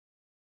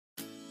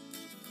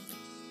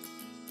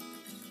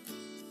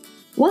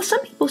While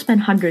some people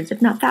spend hundreds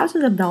if not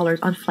thousands of dollars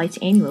on flights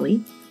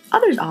annually,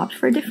 others opt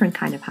for a different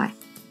kind of high.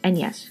 And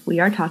yes, we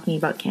are talking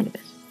about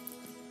cannabis.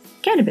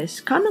 Cannabis,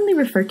 commonly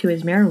referred to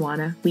as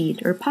marijuana,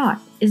 weed, or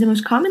pot, is the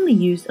most commonly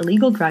used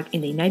illegal drug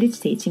in the United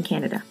States and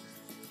Canada.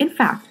 In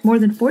fact, more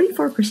than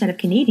 44% of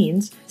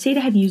Canadians say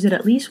to have used it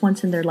at least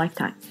once in their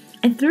lifetime,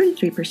 and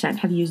 33%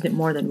 have used it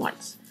more than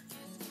once.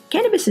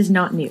 Cannabis is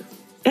not new.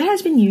 It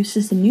has been used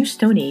since the New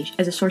Stone Age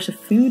as a source of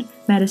food,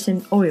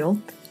 medicine,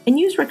 oil, and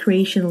used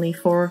recreationally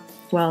for,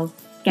 well,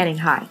 getting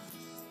high.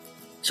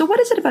 So what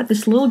is it about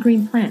this little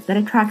green plant that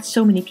attracts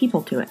so many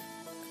people to it?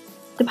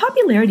 The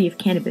popularity of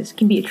cannabis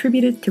can be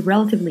attributed to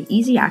relatively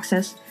easy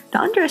access, the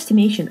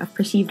underestimation of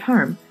perceived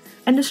harm,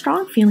 and the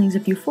strong feelings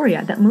of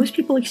euphoria that most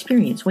people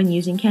experience when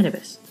using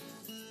cannabis.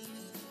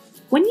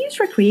 When used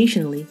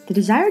recreationally, the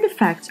desired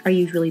effects are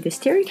usually the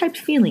stereotyped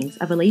feelings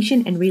of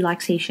elation and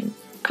relaxation,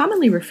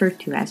 commonly referred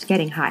to as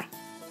getting high.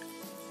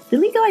 The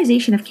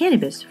legalization of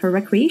cannabis for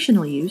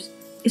recreational use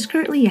is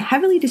currently a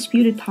heavily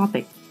disputed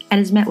topic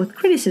and is met with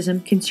criticism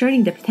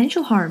concerning the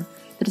potential harm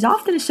that is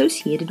often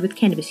associated with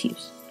cannabis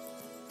use.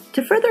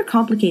 To further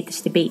complicate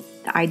this debate,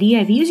 the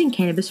idea of using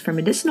cannabis for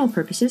medicinal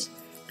purposes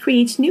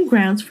creates new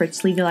grounds for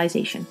its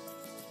legalization.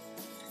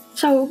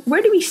 So,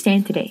 where do we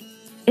stand today?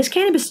 Is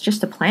cannabis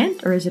just a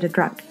plant or is it a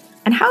drug?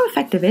 And how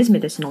effective is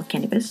medicinal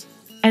cannabis?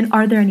 And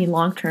are there any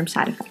long-term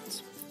side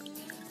effects?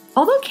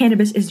 Although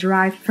cannabis is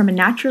derived from a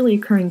naturally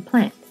occurring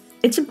plant,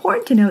 it's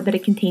important to note that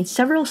it contains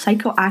several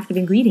psychoactive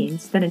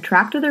ingredients that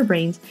interact with our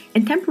brains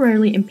and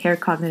temporarily impair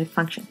cognitive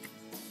function.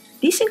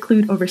 These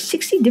include over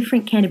 60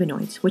 different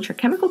cannabinoids, which are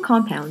chemical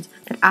compounds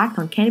that act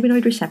on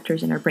cannabinoid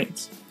receptors in our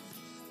brains.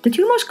 The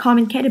two most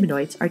common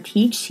cannabinoids are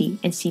THC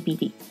and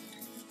CBD.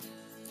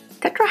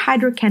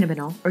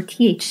 Tetrahydrocannabinol, or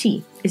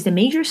THC, is the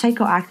major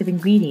psychoactive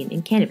ingredient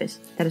in cannabis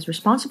that is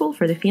responsible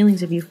for the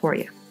feelings of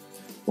euphoria,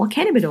 while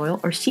cannabidiol,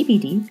 or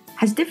CBD,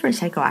 has different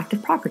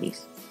psychoactive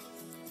properties.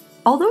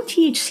 Although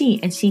THC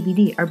and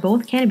CBD are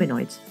both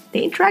cannabinoids,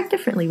 they interact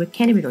differently with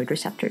cannabinoid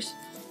receptors.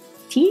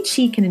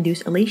 THC can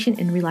induce elation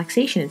and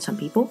relaxation in some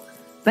people,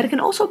 but it can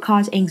also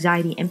cause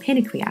anxiety and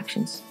panic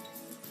reactions.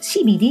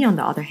 CBD, on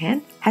the other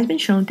hand, has been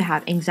shown to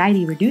have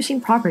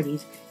anxiety-reducing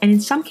properties and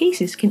in some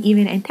cases can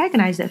even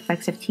antagonize the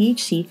effects of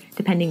THC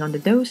depending on the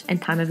dose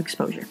and time of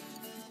exposure.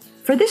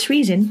 For this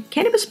reason,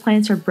 cannabis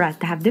plants are bred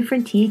to have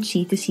different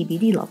THC to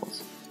CBD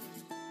levels.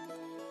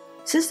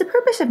 Since the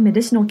purpose of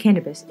medicinal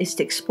cannabis is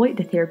to exploit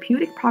the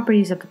therapeutic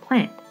properties of the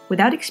plant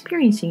without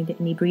experiencing the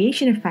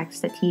inebriation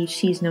effects that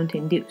THC is known to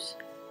induce,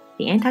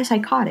 the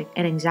antipsychotic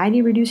and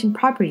anxiety-reducing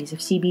properties of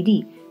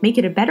CBD make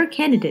it a better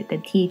candidate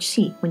than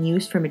THC when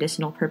used for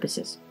medicinal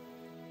purposes.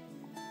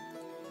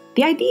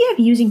 The idea of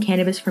using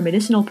cannabis for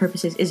medicinal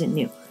purposes isn't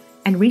new,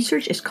 and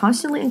research is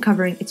constantly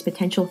uncovering its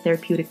potential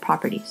therapeutic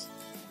properties.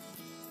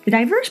 The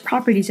diverse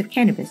properties of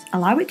cannabis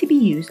allow it to be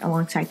used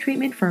alongside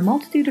treatment for a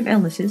multitude of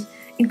illnesses,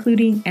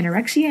 including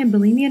anorexia and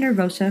bulimia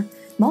nervosa,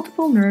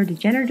 multiple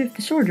neurodegenerative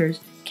disorders,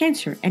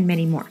 cancer, and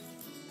many more.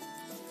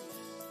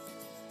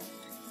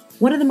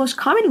 One of the most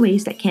common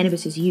ways that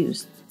cannabis is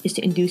used is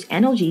to induce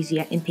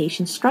analgesia in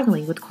patients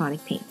struggling with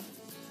chronic pain.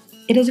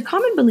 It is a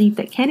common belief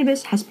that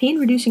cannabis has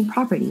pain-reducing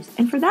properties,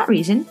 and for that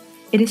reason,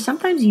 it is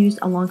sometimes used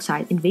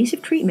alongside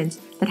invasive treatments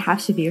that have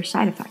severe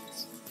side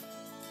effects.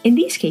 In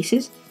these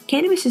cases,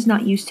 cannabis is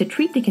not used to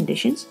treat the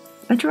conditions,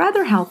 but to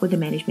rather help with the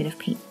management of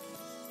pain.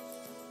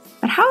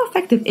 But how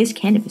effective is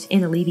cannabis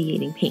in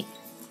alleviating pain?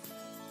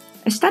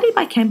 A study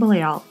by Campbell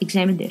et al.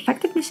 Examined the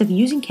effectiveness of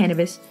using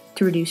cannabis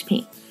to reduce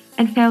pain,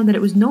 and found that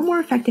it was no more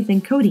effective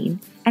than codeine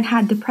and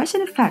had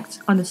depressant effects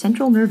on the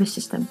central nervous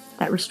system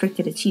that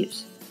restricted its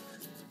use.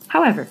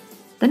 However,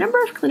 the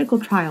number of clinical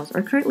trials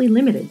are currently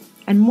limited,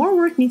 and more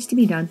work needs to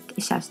be done to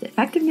assess the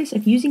effectiveness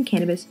of using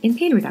cannabis in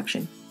pain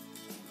reduction.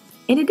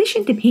 In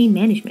addition to pain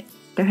management,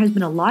 there has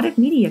been a lot of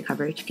media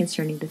coverage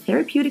concerning the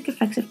therapeutic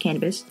effects of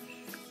cannabis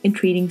in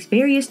treating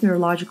various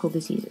neurological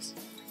diseases.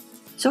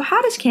 So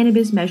how does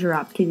cannabis measure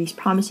up to these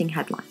promising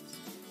headlines?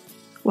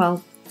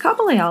 Well,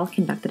 Campbell et al.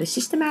 Conducted a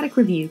systematic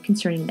review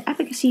concerning the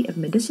efficacy of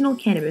medicinal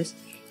cannabis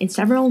in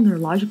several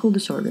neurological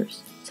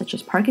disorders, such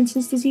as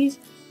Parkinson's disease,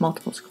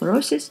 multiple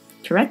sclerosis,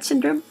 Tourette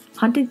syndrome,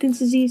 Huntington's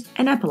disease,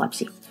 and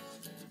epilepsy.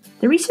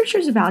 The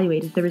researchers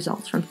evaluated the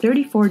results from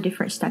 34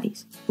 different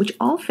studies, which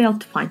all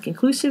failed to find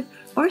conclusive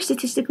or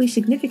statistically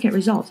significant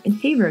results in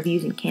favor of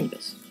using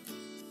cannabis.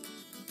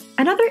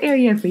 Another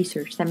area of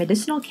research that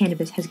medicinal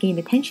cannabis has gained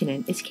attention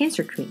in is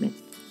cancer treatment.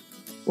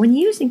 When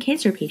used in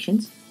cancer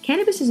patients,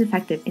 cannabis is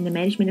effective in the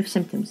management of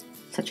symptoms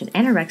such as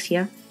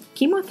anorexia,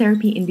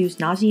 chemotherapy-induced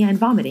nausea and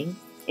vomiting,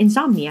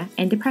 insomnia,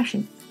 and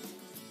depression.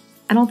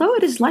 And although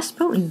it is less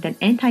potent than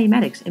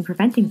antiemetics in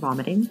preventing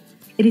vomiting,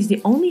 it is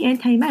the only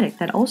antiemetic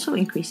that also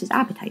increases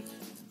appetite.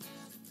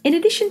 In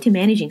addition to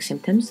managing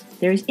symptoms,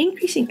 there is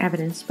increasing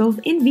evidence both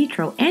in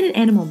vitro and in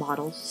animal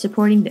models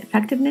supporting the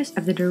effectiveness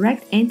of the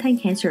direct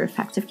anti-cancer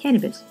effects of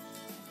cannabis.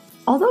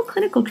 Although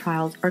clinical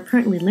trials are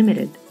currently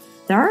limited,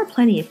 there are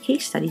plenty of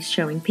case studies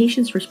showing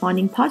patients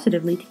responding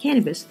positively to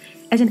cannabis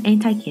as an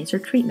anti-cancer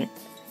treatment.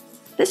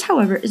 This,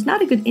 however, is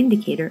not a good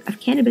indicator of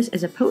cannabis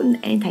as a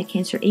potent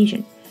anti-cancer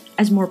agent,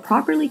 as more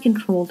properly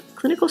controlled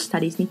clinical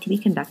studies need to be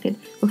conducted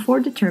before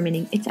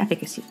determining its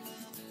efficacy.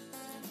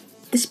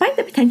 Despite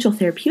the potential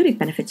therapeutic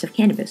benefits of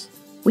cannabis,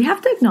 we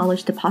have to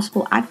acknowledge the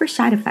possible adverse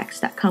side effects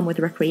that come with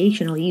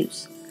recreational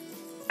use.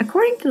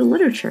 According to the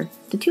literature,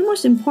 the two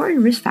most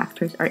important risk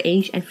factors are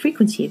age and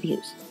frequency of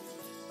use.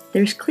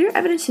 There is clear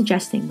evidence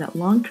suggesting that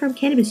long-term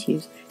cannabis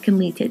use can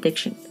lead to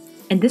addiction,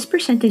 and this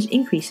percentage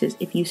increases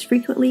if used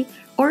frequently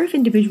or if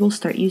individuals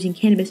start using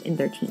cannabis in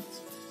their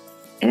teens.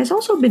 It has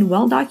also been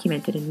well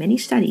documented in many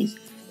studies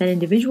that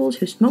individuals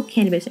who smoke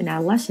cannabis in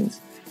adolescence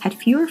had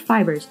fewer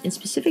fibers in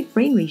specific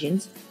brain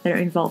regions that are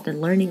involved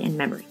in learning and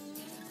memory.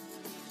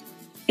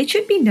 It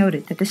should be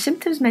noted that the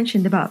symptoms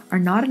mentioned above are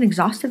not an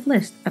exhaustive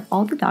list of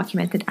all the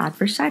documented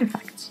adverse side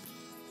effects.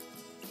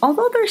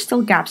 Although there are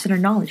still gaps in our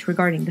knowledge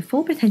regarding the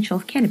full potential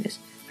of cannabis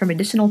for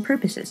medicinal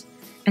purposes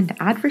and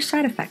the adverse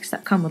side effects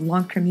that come with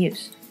long-term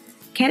use,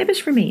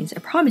 cannabis remains a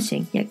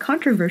promising yet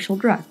controversial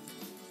drug